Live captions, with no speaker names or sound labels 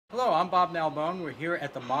Hello, I'm Bob Nalbone. We're here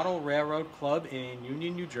at the Model Railroad Club in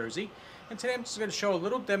Union, New Jersey. And today I'm just going to show a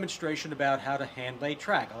little demonstration about how to hand lay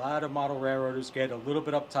track. A lot of model railroaders get a little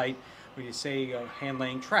bit uptight when you say hand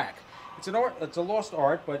laying track. It's an art, it's a lost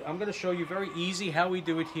art, but I'm going to show you very easy how we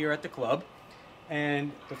do it here at the club.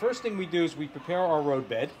 And the first thing we do is we prepare our road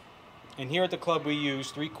bed. And here at the club we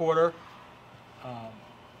use 3/4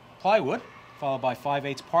 plywood followed by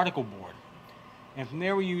 5/8 particle board. And from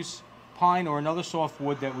there we use pine or another soft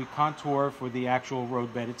wood that we contour for the actual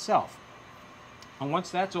road bed itself. And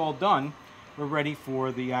once that's all done, we're ready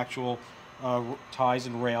for the actual ties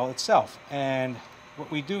and rail itself. And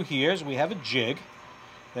what we do here is we have a jig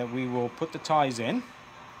that we will put the ties in,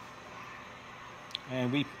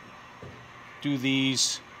 and we do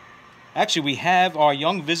these. Actually, we have our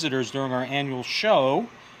young visitors during our annual show,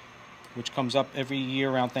 which comes up every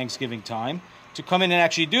year around Thanksgiving time, to come in and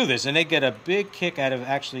actually do this, and they get a big kick out of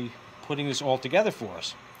actually putting this all together for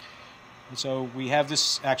us. And so we have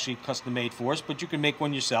this actually custom made for us, but you can make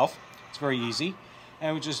one yourself. It's very easy.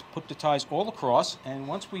 And we just put the ties all across, and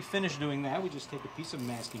once we finish doing that, we just take a piece of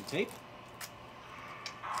masking tape,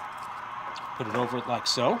 put it over it like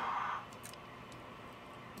so.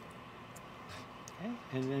 Okay.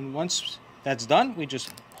 And then once that's done, we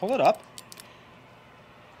just pull it up.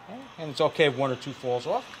 Okay. And it's okay if one or two falls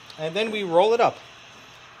off. And then we roll it up,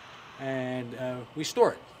 and we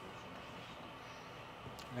store it.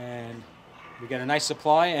 And we get a nice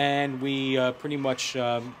supply, and we pretty much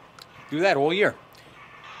do that all year.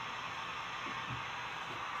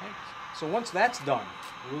 Okay. So once that's done,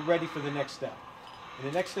 we're ready for the next step. And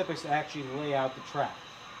the next step is to actually lay out the track.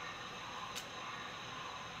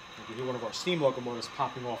 You can hear one of our steam locomotives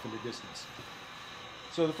popping off in the distance.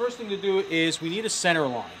 So the first thing to do is we need a center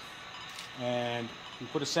line. And we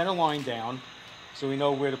put a center line down so we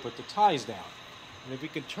know where to put the ties down. And if we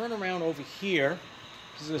can turn around over here,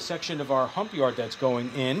 this is a section of our hump yard that's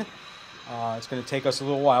going in. It's going to take us a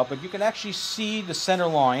little while, but you can actually see the center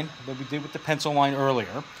line that we did with the pencil line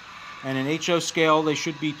earlier. And in HO scale, they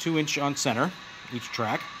should be 2-inch on center, each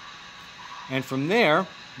track. And from there,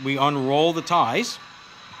 we unroll the ties,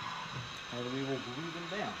 and we will glue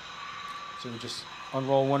them down. So we just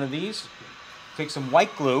unroll one of these, take some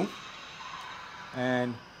white glue,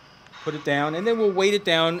 and put it down, and then we'll weight it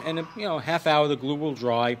down, and a half hour the glue will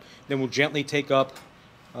dry. Then we'll gently take up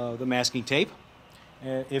the masking tape.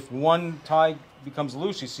 If one tie becomes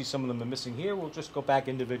loose, you see some of them are missing here, we'll just go back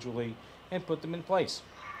individually and put them in place.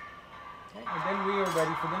 Okay, and then we are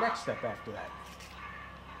ready for the next step after that.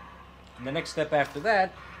 And the next step after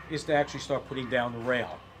that is to actually start putting down the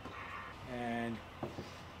rail. And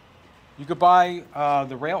you could buy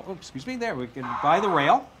the rail, oops, excuse me, there, we can buy the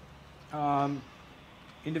rail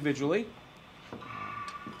individually.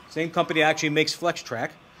 Same company actually makes Flex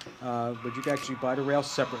Track, but you can actually buy the rail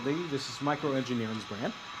separately. This is Micro Engineering's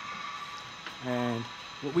brand. And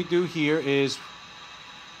what we do here is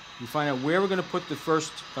we find out where we're going to put the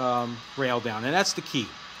first rail down, and that's the key.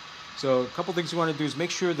 So a couple things you want to do is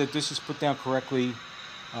make sure that this is put down correctly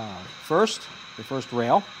first, the first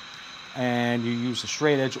rail, and you use a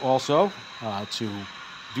straight edge also to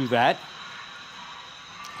do that.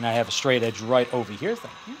 And I have a straight edge right over here,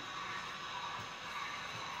 thank you.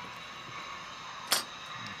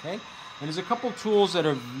 Okay, and there's a couple tools that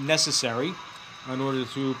are necessary in order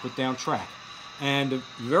to put down track. And the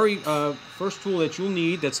very first tool that you'll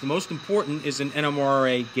need, that's the most important, is an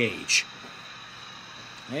NMRA gauge.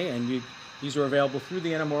 Okay, and these are available through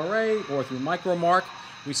the NMRA or through Micromark.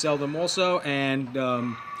 We sell them also, and they're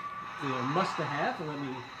a must-have. Let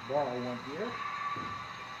me borrow one here.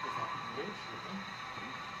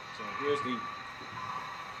 So here's the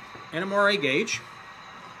NMRA gauge.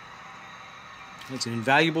 It's an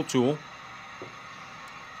invaluable tool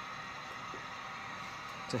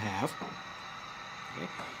to have. Okay.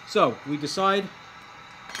 So we decide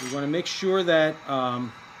we want to make sure that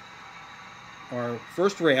our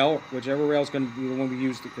first rail, whichever rail is going to be the one we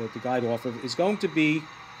use to guide off of, is going to be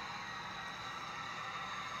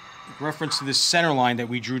reference to this center line that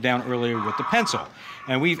we drew down earlier with the pencil.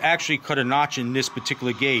 And we've actually cut a notch in this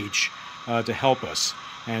particular gauge to help us.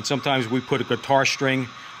 And sometimes we put a guitar string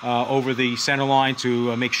over the center line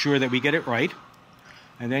to make sure that we get it right.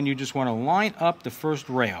 And then you just want to line up the first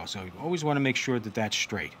rail. So you always want to make sure that that's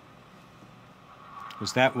straight,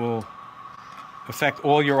 because that will affect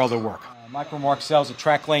all your other work. Micromark sells a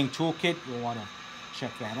track laying toolkit. You'll want to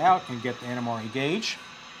check that out and get the NMRA gauge.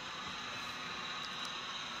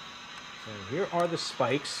 So here are the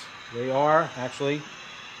spikes. They are actually,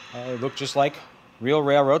 look just like real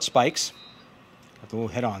railroad spikes. Got the little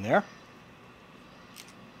head on there.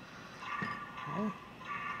 Okay.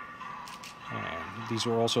 And these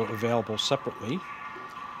are also available separately.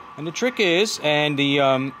 And the trick is, and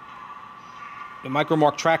the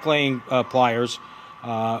Micromark track laying pliers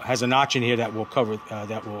has a notch in here that will cover,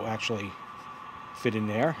 that will actually fit in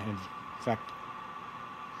there. And in fact,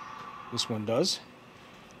 this one does.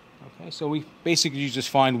 Okay, so we basically just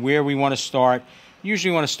find where we want to start.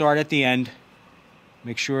 Usually want to start at the end.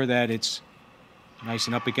 Make sure that it's nice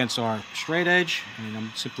and up against our straight edge. And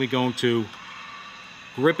I'm simply going to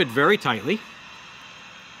grip it very tightly.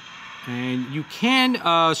 And you can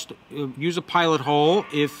use a pilot hole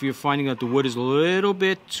if you're finding that the wood is a little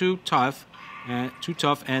bit too tough and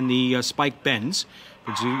the spike bends.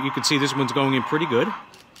 But you can see this one's going in pretty good.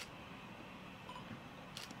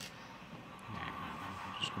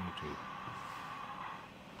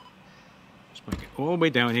 All the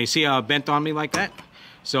way down. And you see how it bent on me like that?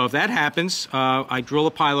 So if that happens, I drill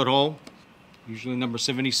a pilot hole, usually number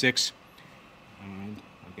 76, and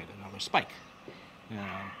I'll get another spike.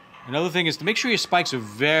 Another thing is to make sure your spikes are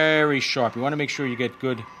very sharp. You want to make sure you get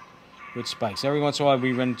good spikes. Every once in a while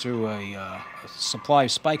we run into a supply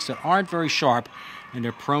of spikes that aren't very sharp and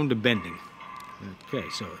they're prone to bending. Okay,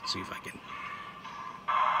 so let's see if I can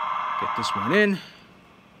get this one in.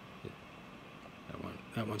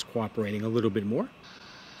 That one's cooperating a little bit more.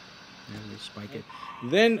 And we spike it.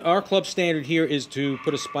 Then our club standard here is to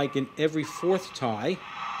put a spike in every fourth tie.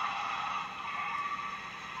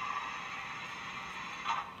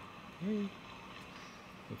 Okay.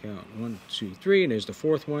 Look out. 1, 2, 3, and there's the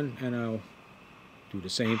fourth one, and I'll do the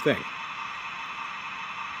same thing.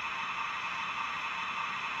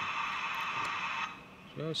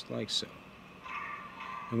 Just like so.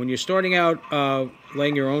 And when you're starting out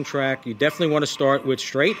laying your own track, you definitely want to start with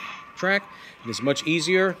straight track. It's much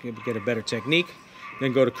easier. You get a better technique.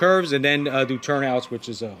 Then go to curves, and then do turnouts, which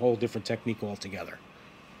is a whole different technique altogether.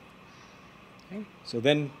 Okay. So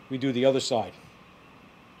then we do the other side.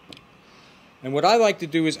 And what I like to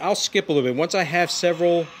do is I'll skip a little bit. Once I have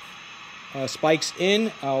several spikes in,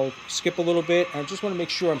 I'll skip a little bit. I just want to make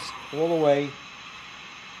sure I'm all the way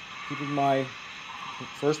keeping my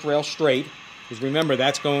first rail straight. Because remember,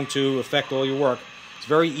 that's going to affect all your work. It's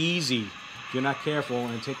very easy, if you're not careful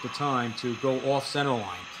and take the time, to go off center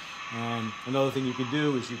line. And another thing you can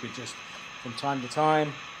do is you could just, from time to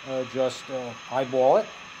time, just eyeball it.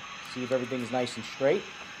 See if everything's nice and straight.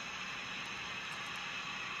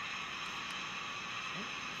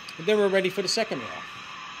 And then we're ready for the second rail.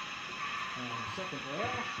 Second rail,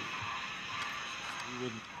 we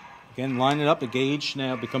would again line it up. The gauge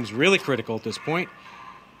now becomes really critical at this point.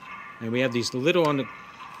 And we have these little, on the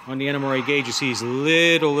NMRA gauge, you see these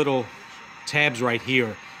little tabs right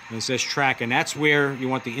here. And it says track, and that's where you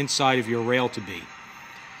want the inside of your rail to be.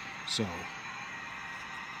 So,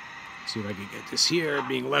 let's see if I can get this here.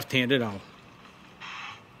 Being left-handed, I'll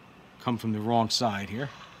come from the wrong side here.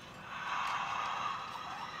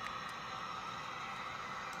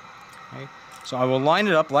 Okay. So I will line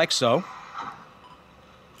it up like so.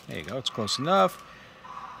 There you go, it's close enough.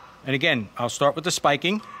 And again, I'll start with the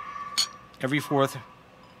spiking. Every fourth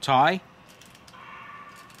tie.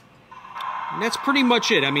 And that's pretty much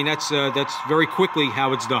it. I mean, that's very quickly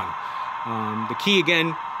how it's done. The key,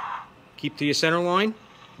 again, keep to your center line.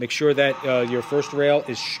 Make sure that your first rail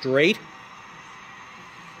is straight.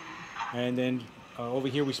 And then over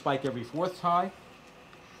here we spike every fourth tie.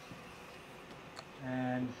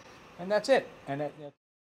 And that's it. And that